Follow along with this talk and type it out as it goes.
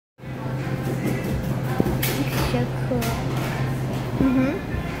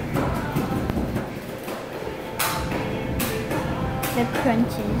the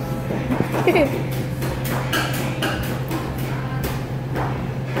crunches.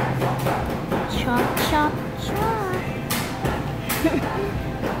 Chop, chop, chop.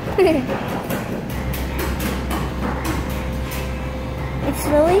 It's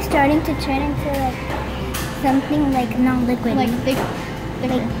slowly starting to turn into like something like non-liquid. Like thick.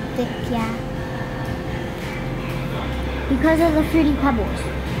 Like thick, yeah. Because of the fruity pebbles.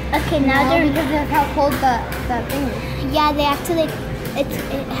 Okay, now they're because of how cold the thing is. yeah, they have to like it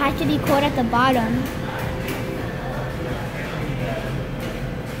has to be cold at the bottom.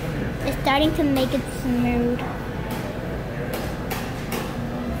 It's starting to make it smooth.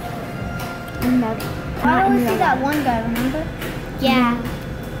 I always see that one guy, remember? Yeah.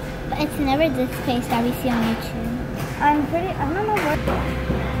 But it's never this face that we see on YouTube. I don't know what.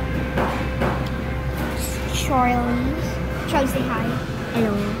 Charlie, say hi.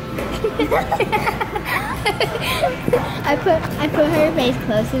 Hello. I put her face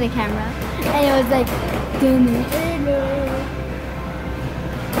close to the camera and it was like hello.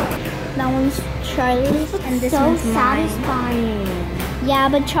 That one's Charlie's and this So one's mine. satisfying. Yeah,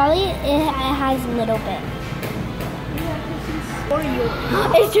 but Charlie it has a little bit.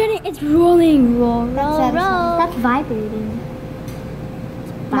 It's turning. It's rolling. Roll. That's vibrating.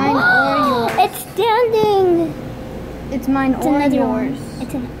 Mine or yours. It's standing. It's mine It's or another yours.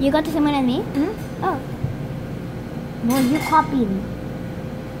 one. You got the same one as me? Oh. Well, you copied me.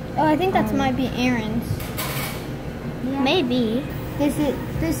 Oh, I think that might be Aaron's. Yeah. Maybe. This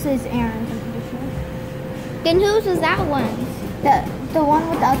is Aaron's, I'm pretty sure. Then whose was that one? The one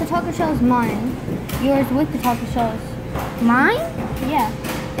without the taco shell is mine. Yours with the taco shells. Mine? Yeah.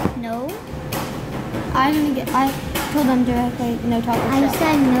 No. I told them directly no taco I shell.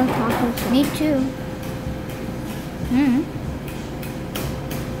 said no taco shell. Me too.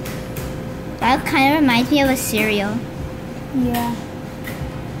 That kind of reminds me of a cereal. Yeah.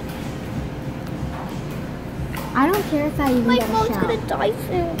 I don't care if I even My get a phone's shell. gonna die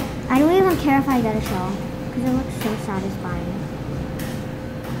soon. I don't even care if I get a shell. Because it looks so satisfying.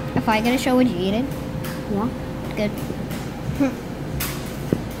 If I get a show, would you eat it? Yeah. Good.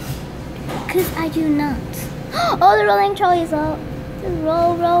 Because I do not. Oh, the rolling Charlie's out.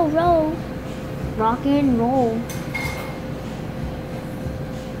 Roll, roll, roll. Rock and roll.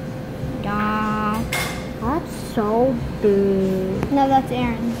 Da. That's so big. No, that's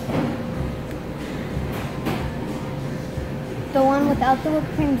Aaron's. The one without the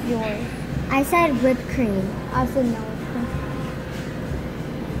whipped cream is yours. I said whipped cream. I said no whipped cream.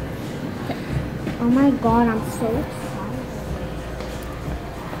 Oh my god, I'm so excited.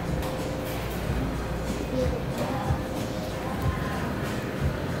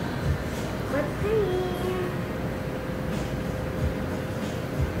 Whipped cream.